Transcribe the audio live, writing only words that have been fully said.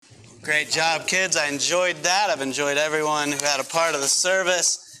Great job, kids. I enjoyed that. I've enjoyed everyone who had a part of the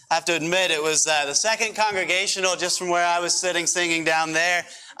service. I have to admit, it was the second congregational just from where I was sitting singing down there.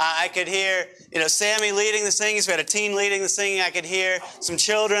 I could hear, Sammy leading the singing. So we had a teen leading the singing. I could hear some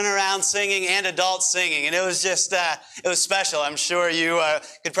children around singing and adults singing. And it was just, it was special. I'm sure you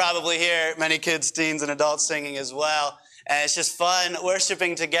could probably hear many kids, teens, and adults singing as well. And it's just fun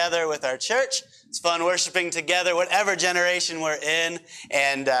worshiping together with our church. It's fun worshiping together, whatever generation we're in.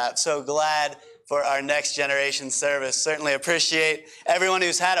 And so glad for our next generation service. Certainly appreciate everyone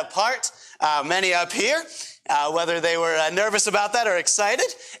who's had a part, many up here, whether they were nervous about that or excited,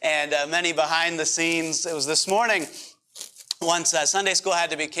 and many behind the scenes. It was this morning, once Sunday school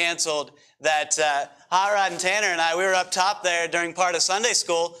had to be canceled, that Hot Rod and Tanner and I, we were up top there during part of Sunday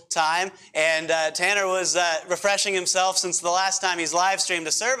school time, and Tanner was refreshing himself since the last time he's live streamed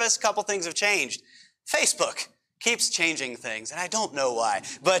a service. A couple things have changed. Facebook keeps changing things, and I don't know why.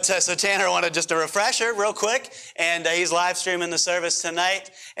 But so Tanner wanted just a refresher real quick, and he's live streaming the service tonight,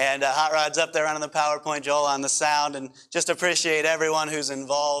 and Hot Rod's up there running the PowerPoint, Joel on the sound, and just appreciate everyone who's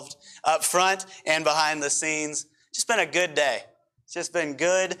involved up front and behind the scenes. Just been a good day. It's just been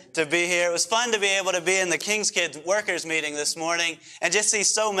good to be here. It was fun to be able to be in the King's Kids workers meeting this morning and just see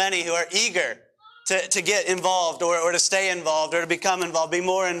so many who are eager to get involved or to stay involved or to become involved, be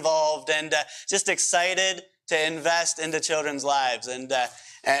more involved, and just excited to invest into children's lives. And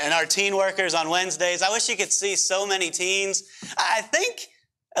our teen workers on Wednesdays, I wish you could see so many teens. I think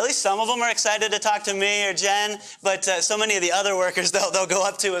at least some of them are excited to talk to me or Jen, but so many of the other workers they'll go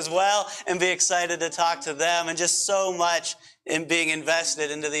up to as well and be excited to talk to them, and just so much in being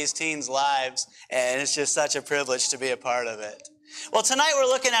invested into these teens' lives, and it's just such a privilege to be a part of it. Well, tonight we're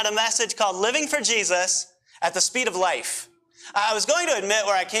looking at a message called Living for Jesus at the Speed of Life. I was going to admit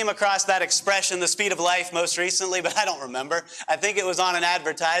where I came across that expression, the speed of life, most recently, but I don't remember. I think it was on an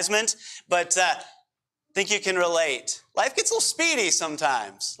advertisement, but I think you can relate. Life gets a little speedy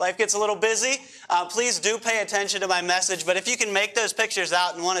sometimes. Life gets a little busy. Please do pay attention to my message, but if you can make those pictures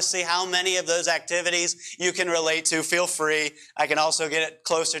out and want to see how many of those activities you can relate to, feel free. I can also get it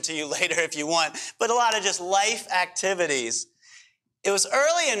closer to you later if you want, but a lot of just life activities. It was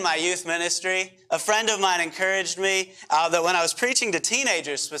early in my youth ministry, a friend of mine encouraged me that when I was preaching to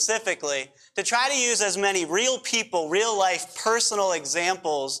teenagers specifically, to try to use as many real people, real life, personal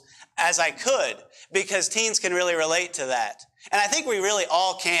examples as I could, because teens can really relate to that. And I think we really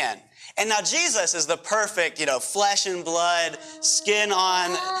all can. And now Jesus is the perfect, flesh and blood, skin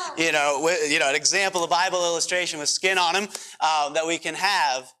on, an example, a Bible illustration with skin on him that we can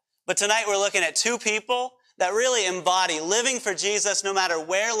have. But tonight we're looking at two people that really embody living for Jesus no matter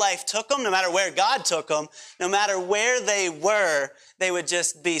where life took them, no matter where God took them, no matter where they were, they would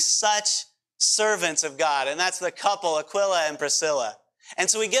just be such servants of God. And that's the couple, Aquila and Priscilla. And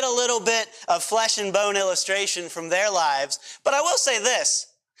so we get a little bit of flesh and bone illustration from their lives. But I will say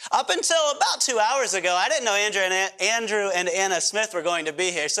this, up until about 2 hours ago, I didn't know Andrew and Anna Smith were going to be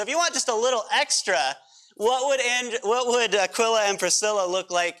here. So if you want just a little extra, what would Aquila and Priscilla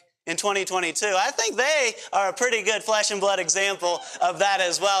look like in 2022? I think they are a pretty good flesh and blood example of that,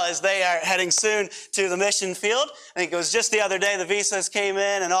 as well, as they are heading soon to the mission field. I think it was just the other day the visas came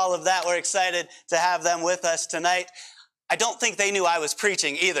in and all of that. We're excited to have them with us tonight. I don't think they knew I was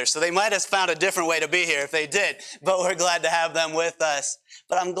preaching either, so they might have found a different way to be here if they did, but we're glad to have them with us.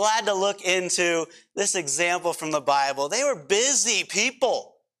 But I'm glad to look into this example from the Bible. They were busy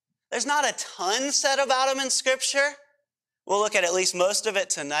people. There's not a ton said about them in Scripture. We'll look at least most of it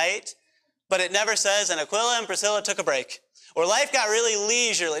tonight, but it never says, and Aquila and Priscilla took a break, or life got really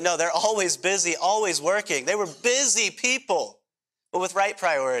leisurely. No, they're always busy, always working. They were busy people, but with right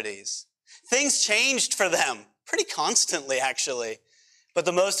priorities. Things changed for them pretty constantly, actually, but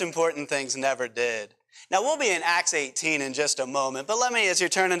the most important things never did. Now, we'll be in Acts 18 in just a moment, but let me, as you're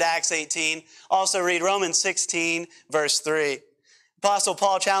turning to Acts 18, also read Romans 16, verse 3. Apostle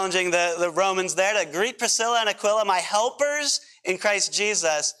Paul challenging the Romans there to greet Priscilla and Aquila, my helpers in Christ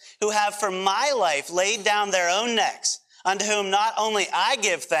Jesus, who have for my life laid down their own necks, unto whom not only I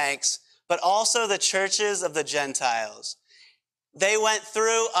give thanks, but also the churches of the Gentiles. They went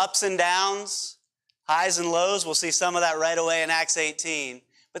through ups and downs, highs and lows. We'll see some of that right away in Acts 18.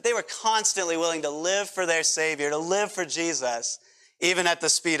 But they were constantly willing to live for their Savior, to live for Jesus, even at the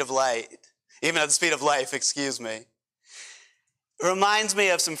speed of life, excuse me. It reminds me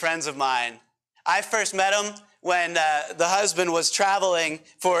of some friends of mine. I first met him when the husband was traveling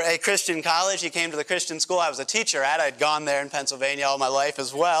for a Christian college. He came to the Christian school I was a teacher at. I'd gone there in Pennsylvania all my life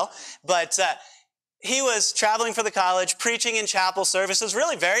as well. But he was traveling for the college, preaching in chapel services,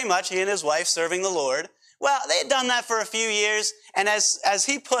 really very much he and his wife serving the Lord. Well, they had done that for a few years, and as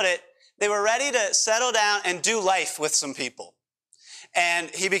he put it, They were ready to settle down and do life with some people. And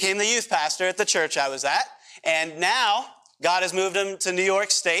he became the youth pastor at the church I was at. And now God has moved him to New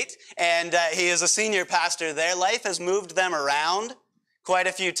York State, and he is a senior pastor there. Life has moved them around quite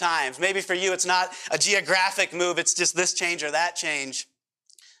a few times. Maybe for you it's not a geographic move, it's just this change or that change.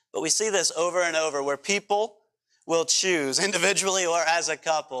 But we see this over and over where people will choose, individually or as a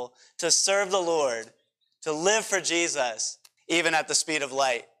couple, to serve the Lord, to live for Jesus, even at the speed of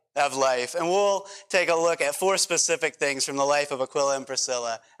light of life. And we'll take a look at 4 specific things from the life of Aquila and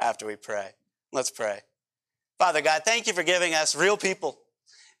Priscilla after we pray. Let's pray. Father God, thank you for giving us real people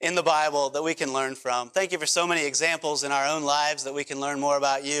in the Bible that we can learn from. Thank you for so many examples in our own lives that we can learn more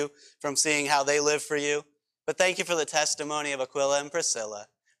about you from seeing how they live for you. But thank you for the testimony of Aquila and Priscilla.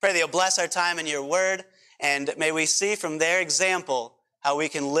 Pray that you'll bless our time in your word, and may we see from their example how we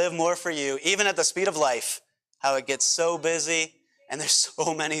can live more for you, even at the speed of life, how it gets so busy and there's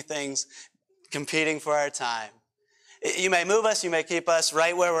so many things competing for our time. You may move us, you may keep us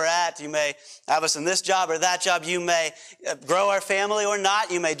right where we're at, you may have us in this job or that job, you may grow our family or not,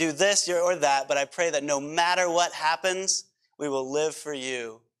 you may do this or that, but I pray that no matter what happens, we will live for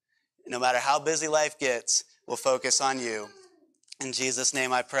you. No matter how busy life gets, we'll focus on you. In Jesus'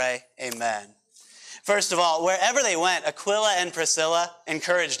 name I pray, amen. First of all, wherever they went, Aquila and Priscilla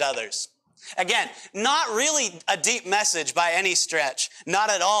encouraged others. Again, not really a deep message by any stretch,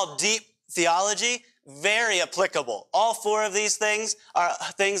 not at all deep theology, very applicable. All 4 of these things are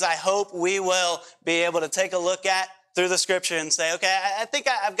things I hope we will be able to take a look at through the scripture and say, okay, I think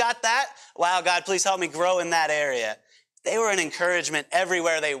I've got that. Wow, God, please help me grow in that area. They were an encouragement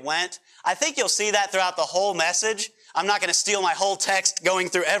everywhere they went. I think you'll see that throughout the whole message. I'm not going to steal my whole text going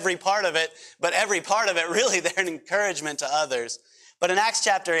through every part of it, but every part of it, really, they're an encouragement to others. But in Acts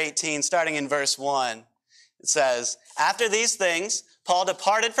chapter 18, starting in verse 1, it says, after these things, Paul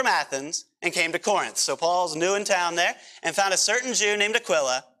departed from Athens and came to Corinth. So Paul's new in town there and found a certain Jew named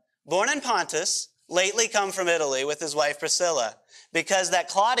Aquila, born in Pontus, lately come from Italy with his wife Priscilla, because that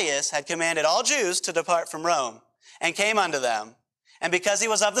Claudius had commanded all Jews to depart from Rome, and came unto them. And because he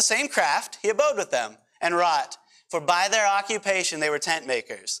was of the same craft, he abode with them and wrought. For by their occupation, they were tent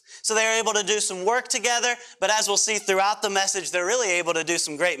makers. So they were able to do some work together, but as we'll see throughout the message, they're really able to do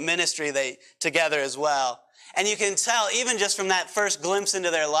some great ministry together as well. And you can tell, even just from that first glimpse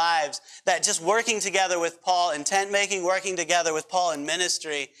into their lives, that just working together with Paul in tent making, working together with Paul in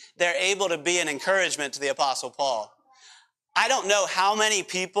ministry, they're able to be an encouragement to the Apostle Paul. I don't know how many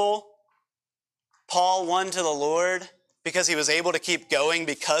people Paul won to the Lord because he was able to keep going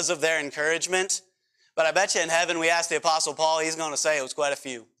because of their encouragement. But I bet you in heaven, we asked the Apostle Paul, he's going to say it was quite a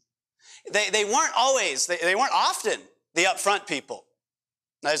few. They weren't always, they weren't often the upfront people.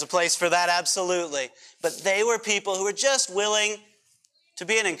 There's a place for that, absolutely. But they were people who were just willing to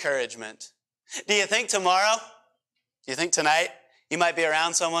be an encouragement. Do you think tomorrow, do you think tonight, you might be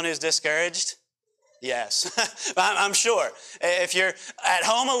around someone who's discouraged? Yes, I'm sure. If you're at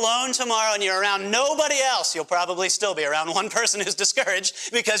home alone tomorrow and you're around nobody else, you'll probably still be around one person who's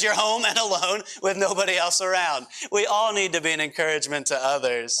discouraged because you're home and alone with nobody else around. We all need to be an encouragement to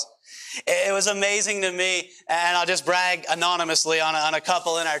others. It was amazing to me, and I'll just brag anonymously on a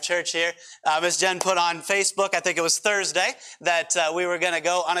couple in our church here. Miss Jen put on Facebook, I think it was Thursday, that we were going to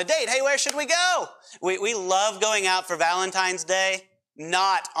go on a date. Hey, where should we go? We love going out for Valentine's Day.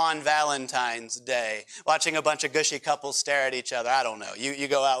 Not on Valentine's Day, watching a bunch of gushy couples stare at each other. I don't know. You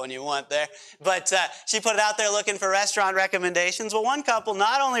go out when you want there. But she put it out there looking for restaurant recommendations. Well, one couple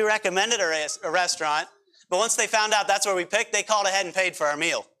not only recommended a restaurant, but once they found out that's where we picked, they called ahead and paid for our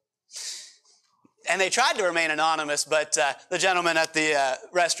meal. And they tried to remain anonymous, but the gentleman at the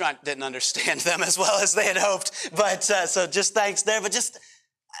restaurant didn't understand them as well as they had hoped. But so just thanks there. But just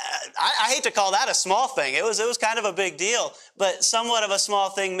I hate to call that a small thing. It was kind of a big deal, but somewhat of a small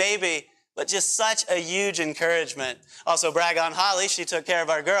thing maybe, but just such a huge encouragement. Also brag on Holly. She took care of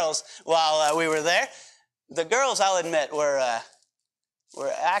our girls while we were there. The girls, I'll admit, were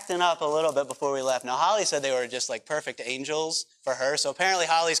acting up a little bit before we left. Now, Holly said they were just like perfect angels for her, so apparently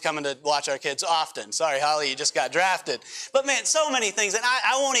Holly's coming to watch our kids often. Sorry, Holly, you just got drafted. But man, so many things, and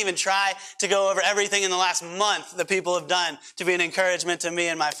I won't even try to go over everything in the last month that people have done to be an encouragement to me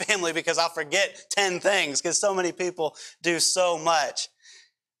and my family, because I'll forget 10 things, because so many people do so much.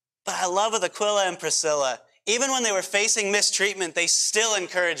 But I love with Aquila and Priscilla, even when they were facing mistreatment, they still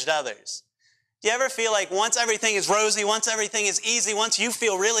encouraged others. Do you ever feel like once everything is rosy, once everything is easy, once you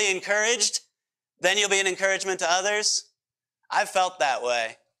feel really encouraged, then you'll be an encouragement to others? I've felt that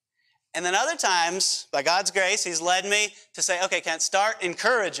way. And then other times, by God's grace, he's led me to say, okay, Kent, start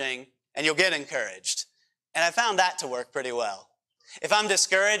encouraging and you'll get encouraged. And I found that to work pretty well. If I'm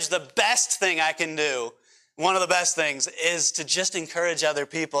discouraged, the best thing I can do, one of the best things, is to just encourage other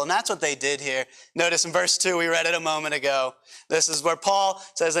people. And that's what they did here. Notice in verse 2, we read it a moment ago. This is where Paul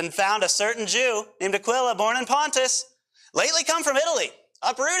says, and found a certain Jew named Aquila, born in Pontus, lately come from Italy,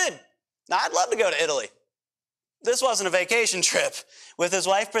 uprooted. Now, I'd love to go to Italy. This wasn't a vacation trip, with his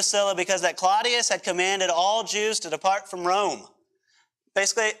wife Priscilla, because that Claudius had commanded all Jews to depart from Rome.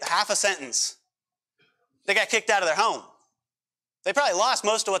 Basically, half a sentence. They got kicked out of their home. They probably lost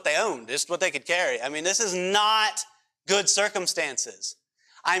most of what they owned, just what they could carry. I mean, this is not good circumstances.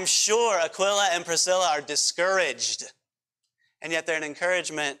 I'm sure Aquila and Priscilla are discouraged, and yet they're an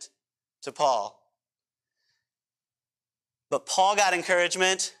encouragement to Paul. But Paul got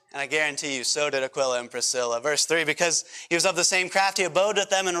encouragement, and I guarantee you, so did Aquila and Priscilla. Verse 3, because he was of the same craft, he abode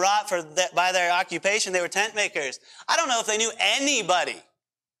with them and wrought, for by their occupation they were tent makers. I don't know if they knew anybody.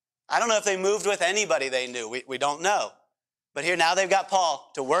 I don't know if they moved with anybody they knew. We don't know. But here now they've got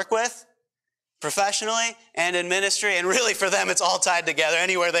Paul to work with professionally and in ministry. And really for them, it's all tied together.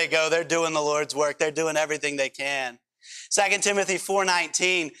 Anywhere they go, they're doing the Lord's work. They're doing everything they can. 2 Timothy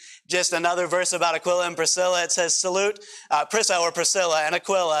 4:19, just another verse about Aquila and Priscilla. It says, salute Priscilla and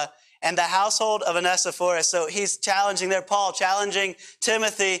Aquila and the household of Onesiphorus. So he's challenging there, Paul challenging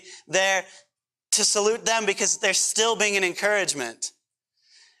Timothy there to salute them because they're still being an encouragement.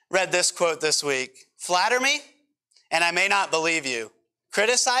 Read this quote this week. Flatter me, and I may not believe you.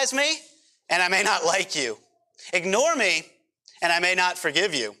 Criticize me, and I may not like you. Ignore me, and I may not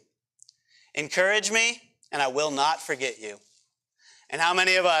forgive you. Encourage me, and I will not forget you. And how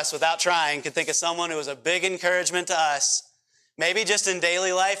many of us, without trying, could think of someone who was a big encouragement to us, maybe just in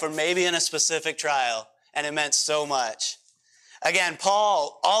daily life or maybe in a specific trial, and it meant so much. Again,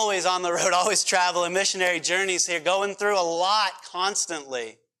 Paul, always on the road, always traveling, missionary journeys here, going through a lot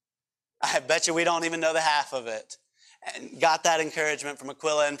constantly. I bet you we don't even know the half of it. And got that encouragement from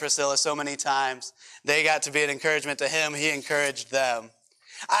Aquila and Priscilla so many times. They got to be an encouragement to him. He encouraged them.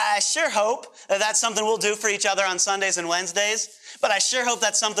 I sure hope that that's something we'll do for each other on Sundays and Wednesdays, but I sure hope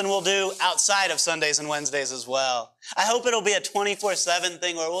that's something we'll do outside of Sundays and Wednesdays as well. I hope it'll be a 24/7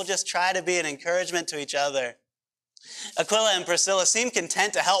 thing where we'll just try to be an encouragement to each other. Aquila and Priscilla seemed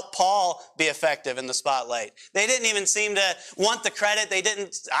content to help Paul be effective in the spotlight. They didn't even seem to want the credit.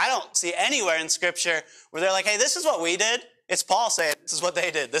 I don't see anywhere in Scripture where they're like, hey, this is what we did. It's Paul saying, this is what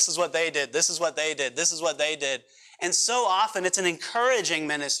they did. This is what they did. This is what they did. This is what they did. And so often it's an encouraging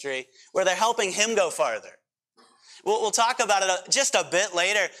ministry where they're helping him go farther. We'll talk about it just a bit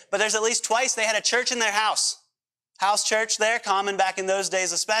later, but there's at least twice they had a church in their house. House church there, common back in those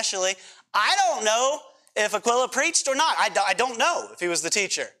days especially. I don't know if Aquila preached or not. I don't know if he was the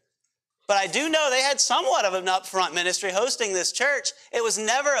teacher. But I do know they had somewhat of an upfront ministry hosting this church. It was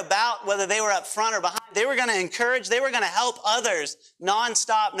never about whether they were up front or behind. They were going to encourage, they were going to help others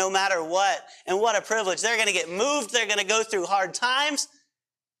nonstop, no matter what. And what a privilege. They're going to get moved. They're going to go through hard times.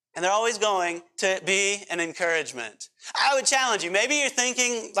 And they're always going to be an encouragement. I would challenge you. Maybe you're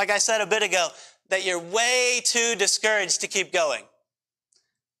thinking, like I said a bit ago, that you're way too discouraged to keep going.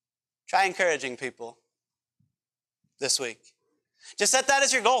 Try encouraging people this week. Just set that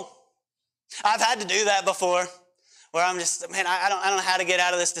as your goal. I've had to do that before, where I'm just, man, I don't know how to get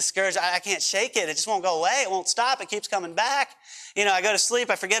out of this discouragement. I can't shake it. It just won't go away. It won't stop. It keeps coming back. You know, I go to sleep.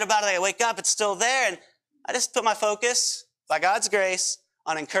 I forget about it. I wake up. It's still there. And I just put my focus, by God's grace,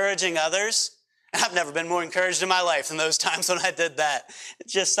 on encouraging others. And I've never been more encouraged in my life than those times when I did that.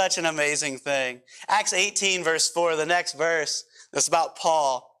 It's just such an amazing thing. Acts 18, verse 4, the next verse, that's about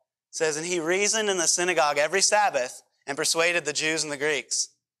Paul. It says, and he reasoned in the synagogue every Sabbath and persuaded the Jews and the Greeks.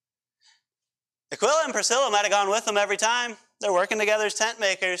 Aquila and Priscilla might have gone with them every time. They're working together as tent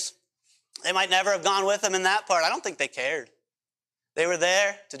makers. They might never have gone with them in that part. I don't think they cared. They were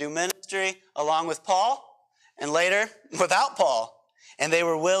there to do ministry along with Paul and later without Paul. And they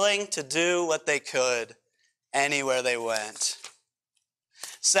were willing to do what they could anywhere they went.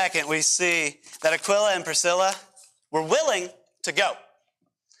 Second, we see that Aquila and Priscilla were willing to go.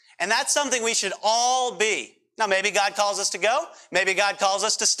 And that's something we should all be. Now, maybe God calls us to go. Maybe God calls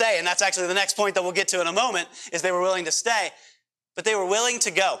us to stay. And that's actually the next point that we'll get to in a moment, is they were willing to stay. But they were willing to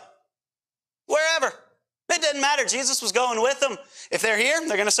go. Wherever. It didn't matter. Jesus was going with them. If they're here,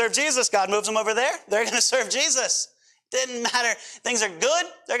 they're going to serve Jesus. God moves them over there. They're going to serve Jesus. Didn't matter. Things are good.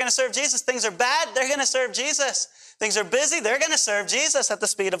 They're going to serve Jesus. Things are bad. They're going to serve Jesus. Things are busy. They're going to serve Jesus at the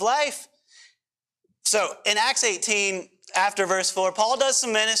speed of life. So in Acts 18, after verse 4, Paul does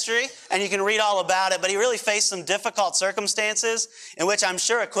some ministry, and you can read all about it, but he really faced some difficult circumstances in which I'm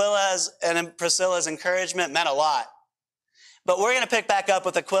sure Aquila's and Priscilla's encouragement meant a lot. But we're going to pick back up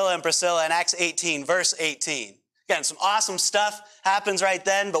with Aquila and Priscilla in Acts 18, verse 18. Again, some awesome stuff happens right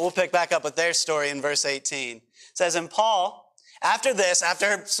then, but we'll pick back up with their story in verse 18. It says, and Paul, after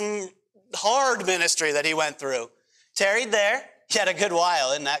some hard ministry that he went through, tarried there. He had a good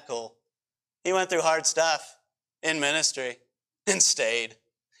while. Isn't that cool? He went through hard stuff in ministry and stayed.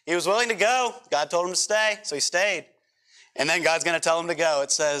 He was willing to go. God told him to stay, so he stayed. And then God's going to tell him to go.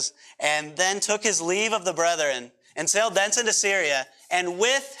 It says, and then took his leave of the brethren and sailed thence into Syria, and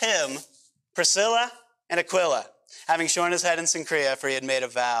with him Priscilla and Aquila, having shorn his head in Cenchrea, for he had made a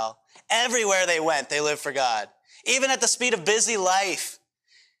vow. Everywhere they went, they lived for God. Even at the speed of busy life,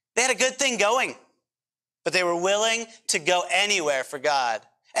 they had a good thing going, but they were willing to go anywhere for God.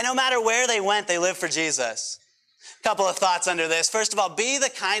 And no matter where they went, they lived for Jesus. A couple of thoughts under this. First of all, be the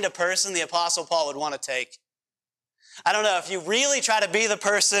kind of person the Apostle Paul would want to take. I don't know, if you really try to be the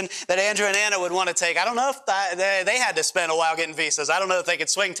person that Andrew and Anna would want to take, I don't know if they had to spend a while getting visas. I don't know if they could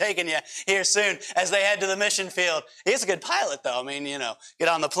swing taking you here soon as they head to the mission field. He's a good pilot, though. I mean, get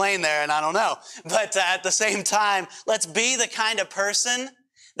on the plane there, and I don't know. But at the same time, let's be the kind of person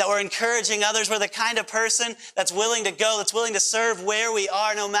that we're encouraging others. We're the kind of person that's willing to go, that's willing to serve where we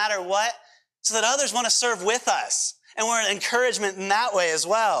are no matter what, so that others want to serve with us. And we're an encouragement in that way as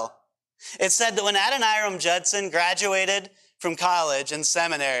well. It said that when Adoniram Judson graduated from college and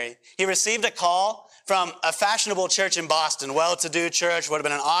seminary, he received a call from a fashionable church in Boston, well-to-do church, would have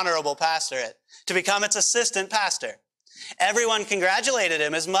been an honorable pastorate, to become its assistant pastor. Everyone congratulated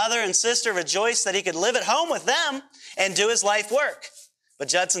him. His mother and sister rejoiced that he could live at home with them and do his life work. But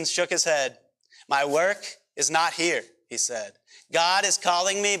Judson shook his head. My work is not here, he said. God is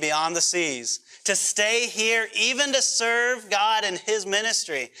calling me beyond the seas. To stay here, even to serve God in his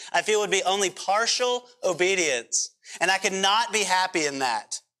ministry, I feel would be only partial obedience. And I could not be happy in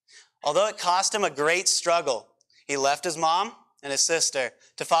that. Although it cost him a great struggle, he left his mom and his sister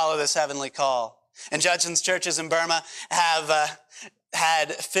to follow this heavenly call. And Judson's churches in Burma have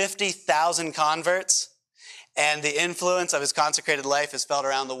had 50,000 converts. And the influence of his consecrated life is felt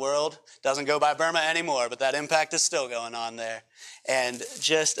around the world. Doesn't go by Burma anymore, but that impact is still going on there. And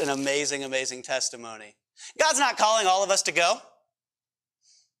just an amazing, amazing testimony. God's not calling all of us to go,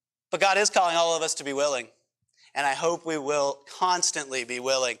 but God is calling all of us to be willing. And I hope we will constantly be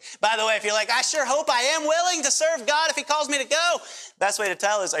willing. By the way, if you're like, I sure hope I am willing to serve God if he calls me to go, best way to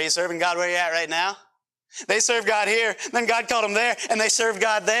tell is, are you serving God where you're at right now? They served God here, then God called them there, and they served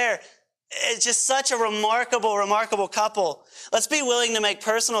God there. It's just such a remarkable, remarkable couple. Let's be willing to make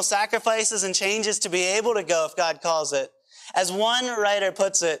personal sacrifices and changes to be able to go if God calls it. As one writer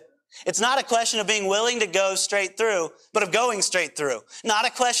puts it, it's not a question of being willing to go straight through, but of going straight through. Not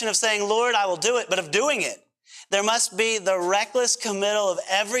a question of saying, Lord, I will do it, but of doing it. There must be the reckless committal of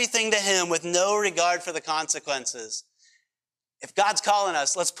everything to him with no regard for the consequences. If God's calling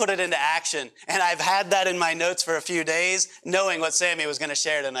us, let's put it into action. And I've had that in my notes for a few days, knowing what Sammy was going to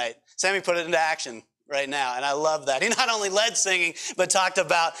share tonight. Sammy put it into action right now, and I love that. He not only led singing, but talked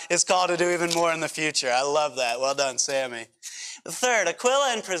about his call to do even more in the future. I love that. Well done, Sammy. The third,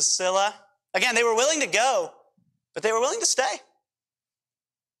 Aquila and Priscilla. Again, they were willing to go, but they were willing to stay.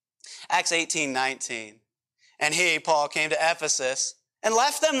 Acts 18:19. And he, Paul, came to Ephesus and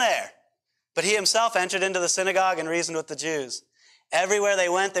left them there. But he himself entered into the synagogue and reasoned with the Jews. Everywhere they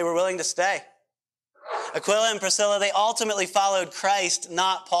went, they were willing to stay. Aquila and Priscilla, they ultimately followed Christ,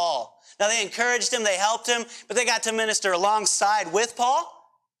 not Paul. Now, they encouraged him, they helped him, but they got to minister alongside with Paul.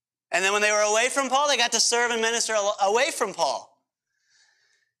 And then when they were away from Paul, they got to serve and minister away from Paul.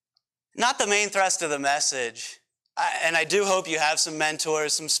 Not the main thrust of the message. And I do hope you have some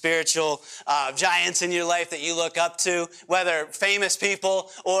mentors, some spiritual giants in your life that you look up to, whether famous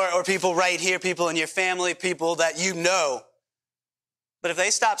people or people right here, people in your family, people that you know. But if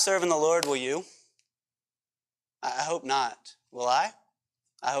they stop serving the Lord, will you? I hope not. Will I?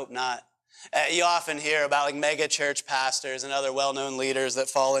 I hope not. You often hear about like mega church pastors and other well-known leaders that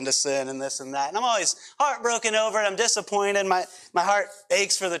fall into sin and this and that. And I'm always heartbroken over it. I'm disappointed. My heart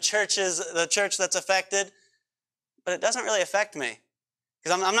aches for the church that's affected. But it doesn't really affect me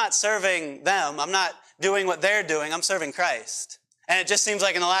because I'm not serving them. I'm not doing what they're doing. I'm serving Christ. And it just seems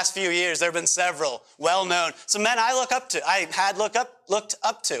like in the last few years, there have been several well-known, some men I looked up to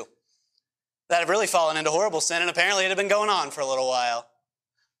that have really fallen into horrible sin, and apparently it had been going on for a little while.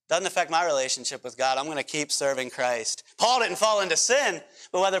 Doesn't affect my relationship with God. I'm going to keep serving Christ. Paul didn't fall into sin,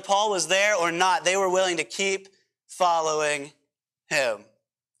 but whether Paul was there or not, they were willing to keep following him.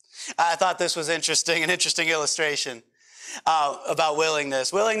 I thought this was interesting, an interesting illustration about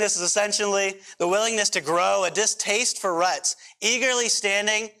willingness. Willingness is essentially the willingness to grow, a distaste for ruts, eagerly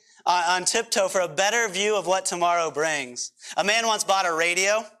standing on tiptoe for a better view of what tomorrow brings. A man once bought a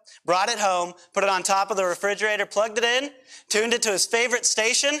radio, brought it home, put it on top of the refrigerator, plugged it in, tuned it to his favorite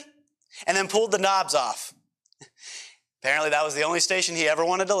station, and then pulled the knobs off. Apparently that was the only station he ever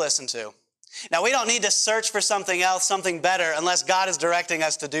wanted to listen to. Now, we don't need to search for something else, something better, unless God is directing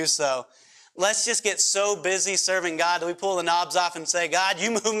us to do so. Let's just get so busy serving God that we pull the knobs off and say, God,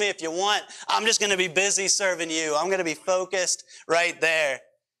 you move me if you want. I'm just going to be busy serving you. I'm going to be focused right there.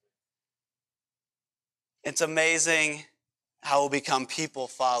 It's amazing how we'll become people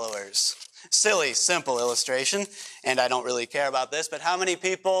followers. Silly, simple illustration, and I don't really care about this, but how many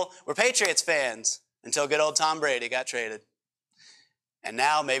people were Patriots fans until good old Tom Brady got traded? And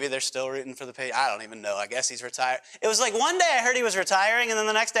now maybe they're still rooting for the Patriots. I don't even know. I guess he's retired. It was like one day I heard he was retiring, and then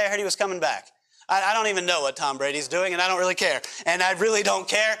the next day I heard he was coming back. I don't even know what Tom Brady's doing, and I don't really care. And I really don't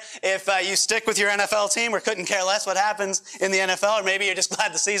care if you stick with your NFL team or couldn't care less what happens in the NFL, or maybe you're just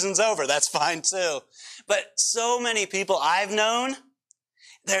glad the season's over. That's fine too. But so many people I've known,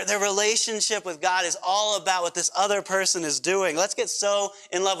 their relationship with God is all about what this other person is doing. Let's get so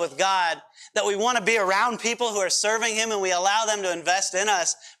in love with God that we want to be around people who are serving Him and we allow them to invest in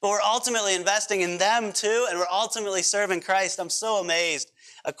us, but we're ultimately investing in them too, and we're ultimately serving Christ. I'm so amazed.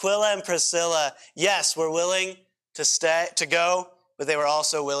 Aquila and Priscilla, yes, were willing to go, but they were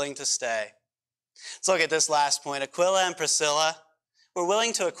also willing to stay. Let's look at this last point. Aquila and Priscilla were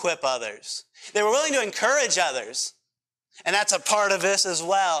willing to equip others. They were willing to encourage others, and that's a part of this as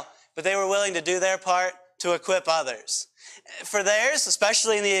well, but they were willing to do their part to equip others. For theirs,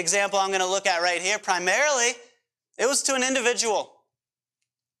 especially in the example I'm going to look at right here, primarily, it was to an individual.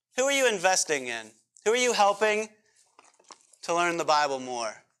 Who are you investing in? Who are you helping to learn the Bible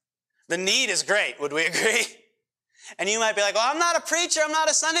more? The need is great, would we agree? And you might be like, well, I'm not a preacher, I'm not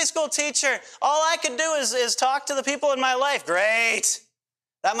a Sunday school teacher. All I could do is talk to the people in my life. Great.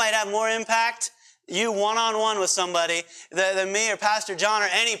 That might have more impact, you one-on-one with somebody, than me or Pastor John or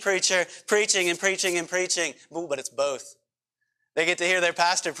any preacher preaching and preaching and preaching. Ooh, but it's both. They get to hear their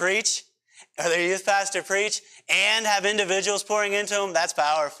pastor preach, or their youth pastor preach, and have individuals pouring into them. That's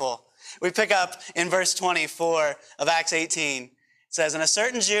powerful. We pick up in verse 24 of Acts 18. It says, and a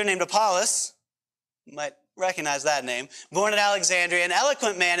certain Jew named Apollos, you might recognize that name, born at Alexandria, an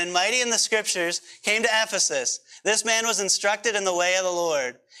eloquent man and mighty in the scriptures, came to Ephesus. This man was instructed in the way of the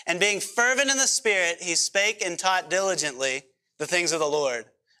Lord, and being fervent in the Spirit, he spake and taught diligently the things of the Lord,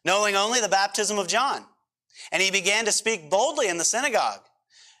 knowing only the baptism of John. And he began to speak boldly in the synagogue,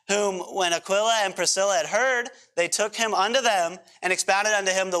 whom when Aquila and Priscilla had heard, they took him unto them and expounded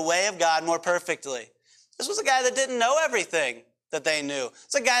unto him the way of God more perfectly. This was a guy that didn't know everything that they knew.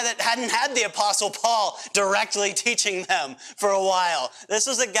 It's a guy that hadn't had the Apostle Paul directly teaching them for a while. This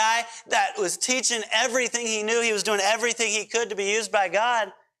was a guy that was teaching everything he knew. He was doing everything he could to be used by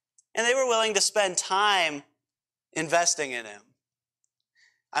God, and they were willing to spend time investing in him.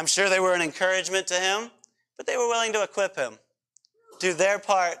 I'm sure they were an encouragement to him, but they were willing to equip him, do their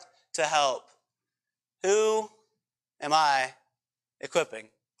part to help. Who am I equipping?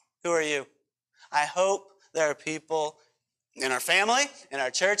 Who are you? I hope there are people in our family, in our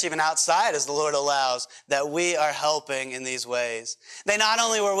church, even outside as the Lord allows, that we are helping in these ways. They not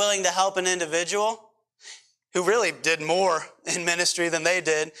only were willing to help an individual who really did more in ministry than they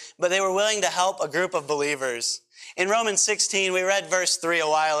did, but they were willing to help a group of believers. In Romans 16, we read verse 3 a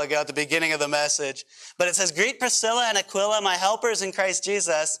while ago at the beginning of the message, but it says, greet Priscilla and Aquila, my helpers in Christ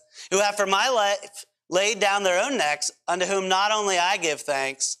Jesus, who have for my life laid down their own necks, unto whom not only I give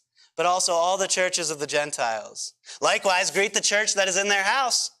thanks, but also all the churches of the Gentiles. Likewise, greet the church that is in their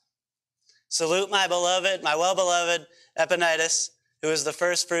house. Salute my beloved, my well-beloved Epaenetus, who is the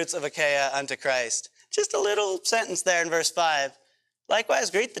first fruits of Achaia unto Christ. Just a little sentence there in verse 5.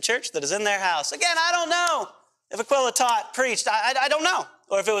 Likewise, greet the church that is in their house. Again, I don't know if Aquila taught, preached. I don't know.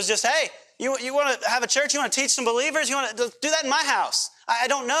 Or if it was just, hey, you want to have a church, you want to teach some believers, you want to do that in my house. I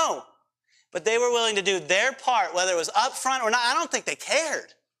don't know. But they were willing to do their part, whether it was up front or not. I don't think they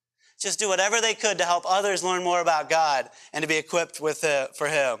cared. Just do whatever they could to help others learn more about God and to be equipped for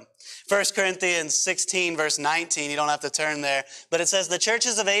Him. 1 Corinthians 16, verse 19, you don't have to turn there, but it says, the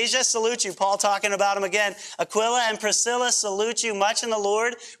churches of Asia salute you. Paul talking about them again. Aquila and Priscilla salute you much in the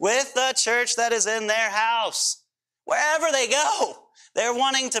Lord with the church that is in their house. Wherever they go, they're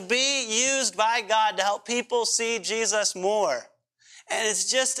wanting to be used by God to help people see Jesus more. And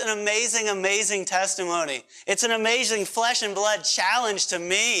it's just an amazing, amazing testimony. It's an amazing flesh and blood challenge to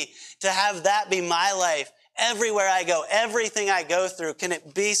me to have that be my life. Everywhere I go, everything I go through, can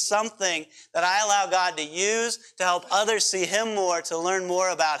it be something that I allow God to use to help others see Him more, to learn more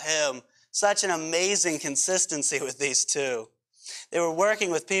about Him? Such an amazing consistency with these two. They were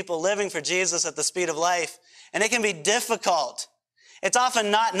working with people living for Jesus at the speed of life, and it can be difficult. It's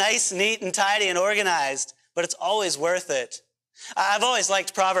often not nice, neat, and tidy and organized, but it's always worth it. I've always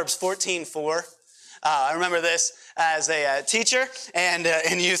liked Proverbs 14:4. I remember this as a teacher and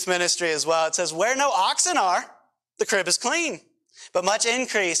in youth ministry as well. It says, where no oxen are, the crib is clean, but much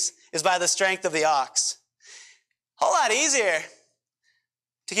increase is by the strength of the ox. A whole lot easier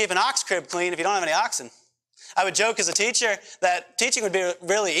to keep an ox crib clean if you don't have any oxen. I would joke as a teacher that teaching would be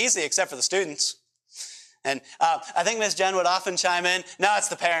really easy except for the students. And I think Miss Jen would often chime in, no, it's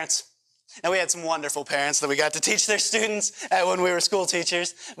the parents. And we had some wonderful parents that we got to teach their students when we were school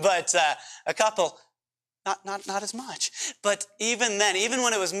teachers, but a couple, not as much. But even then, even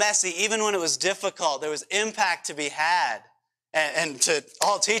when it was messy, even when it was difficult, there was impact to be had. And to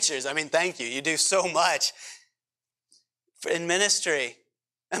all teachers, I mean, thank you. You do so much. In ministry,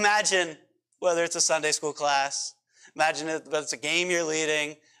 imagine whether it's a Sunday school class, imagine whether it's a game you're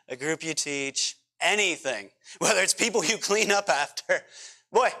leading, a group you teach, anything, whether it's people you clean up after.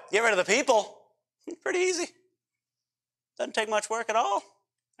 Boy, get rid of the people, pretty easy. Doesn't take much work at all,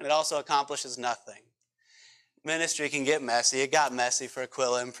 and it also accomplishes nothing. Ministry can get messy. It got messy for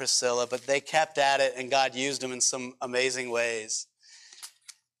Aquila and Priscilla, but they kept at it, and God used them in some amazing ways.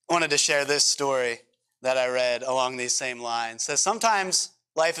 I wanted to share this story that I read along these same lines. It says, sometimes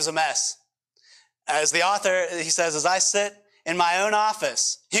life is a mess. As the author, he says, as I sit in my own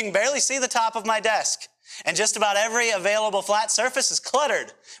office, you can barely see the top of my desk, and just about every available flat surface is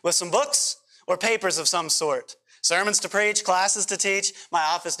cluttered with some books or papers of some sort. Sermons to preach, classes to teach. My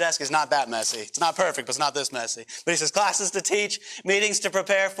office desk is not that messy. It's not perfect, but it's not this messy. But he says classes to teach, meetings to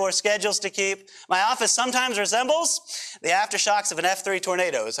prepare for, schedules to keep. My office sometimes resembles the aftershocks of an F3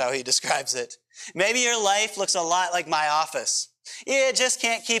 tornado is how he describes it. Maybe your life looks a lot like my office. You just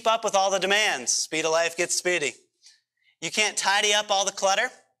can't keep up with all the demands. Speed of life gets speedy. You can't tidy up all the clutter.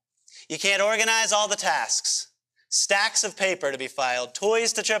 You can't organize all the tasks. Stacks of paper to be filed,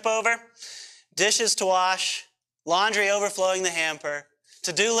 toys to trip over, dishes to wash, laundry overflowing the hamper,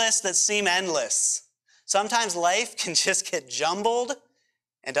 to-do lists that seem endless. Sometimes life can just get jumbled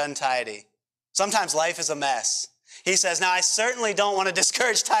and untidy. Sometimes life is a mess. He says, now I certainly don't want to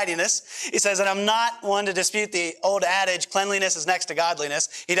discourage tidiness. He says, and I'm not one to dispute the old adage, cleanliness is next to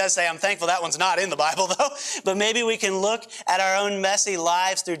godliness. He does say, I'm thankful that one's not in the Bible though. But maybe we can look at our own messy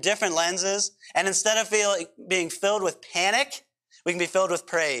lives through different lenses. And instead of being filled with panic, we can be filled with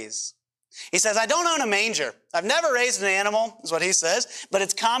praise. He says, I don't own a manger. I've never raised an animal, is what he says. But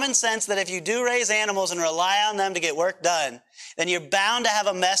it's common sense that if you do raise animals and rely on them to get work done, then you're bound to have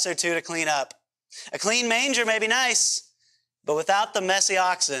a mess or two to clean up. A clean manger may be nice, but without the messy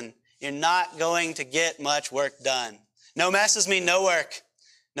oxen, you're not going to get much work done. No messes mean no work.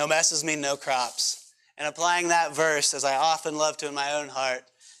 No messes mean no crops. And applying that verse, as I often love to in my own heart,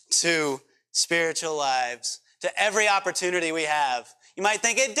 to spiritual lives, to every opportunity we have. You might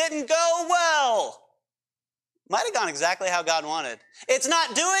think it didn't go well. Might have gone exactly how God wanted. It's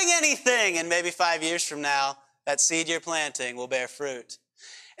not doing anything, and maybe 5 years from now, that seed you're planting will bear fruit.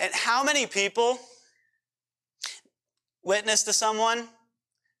 And how many people witness to someone,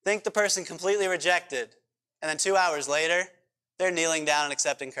 think the person completely rejected, and then 2 hours later, they're kneeling down and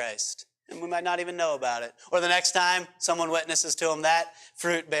accepting Christ. And we might not even know about it. Or the next time someone witnesses to them, that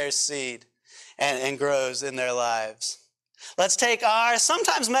fruit bears seed and grows in their lives. Let's take our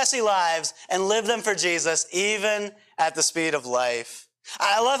sometimes messy lives and live them for Jesus, even at the speed of life.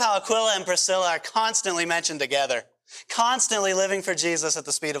 I love how Aquila and Priscilla are constantly mentioned together. Constantly living for Jesus at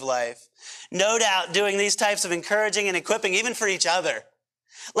the speed of life. No doubt doing these types of encouraging and equipping even for each other.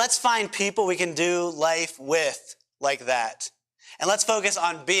 Let's find people we can do life with like that. And let's focus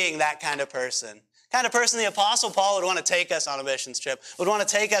on being that kind of person. Kind of person the Apostle Paul would want to take us on a missions trip, would want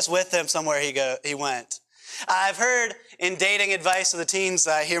to take us with him somewhere he went. I've heard in dating advice, so the teens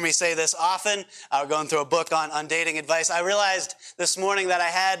hear me say this often. We're going through a book on dating advice. I realized this morning that I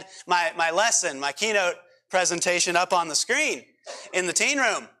had my lesson, my keynote presentation up on the screen in the teen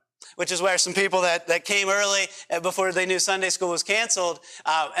room, which is where some people that came early before they knew Sunday school was canceled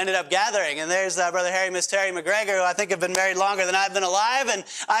ended up gathering. And there's Brother Harry, Miss Terry McGregor, who I think have been married longer than I've been alive. And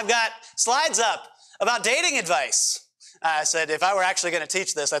I've got slides up about dating advice. I said, if I were actually going to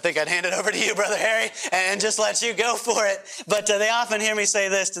teach this, I think I'd hand it over to you, Brother Harry, and just let you go for it. But they often hear me say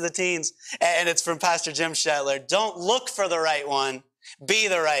this to the teens, and it's from Pastor Jim Shetler. Don't look for the right one, be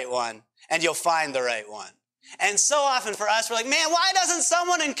the right one, and you'll find the right one. And so often for us, we're like, man, why doesn't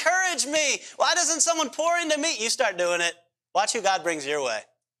someone encourage me? Why doesn't someone pour into me? You start doing it. Watch who God brings your way.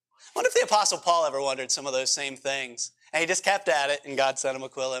 I wonder if the Apostle Paul ever wondered some of those same things. And he just kept at it, and God sent him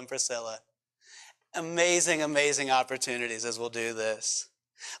Aquila and Priscilla. Amazing, amazing opportunities as we'll do this.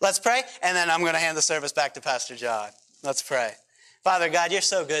 Let's pray, and then I'm going to hand the service back to Pastor John. Let's pray. Father God, you're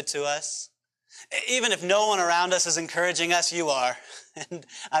so good to us. Even if no one around us is encouraging us, you are. And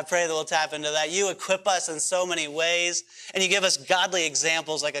I pray that we'll tap into that. You equip us in so many ways, and you give us godly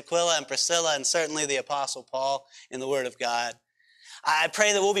examples like Aquila and Priscilla, and certainly the Apostle Paul in the Word of God. I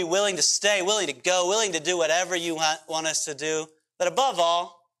pray that we'll be willing to stay, willing to go, willing to do whatever you want us to do. But above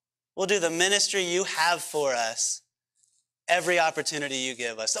all, we'll do the ministry you have for us every opportunity you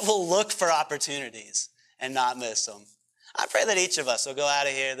give us. That we'll look for opportunities and not miss them. I pray that each of us will go out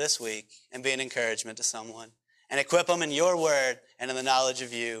of here this week and be an encouragement to someone and equip them in your word and in the knowledge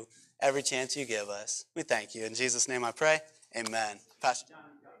of you every chance you give us. We thank you. In Jesus' name I pray, amen. Pastor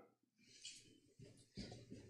John.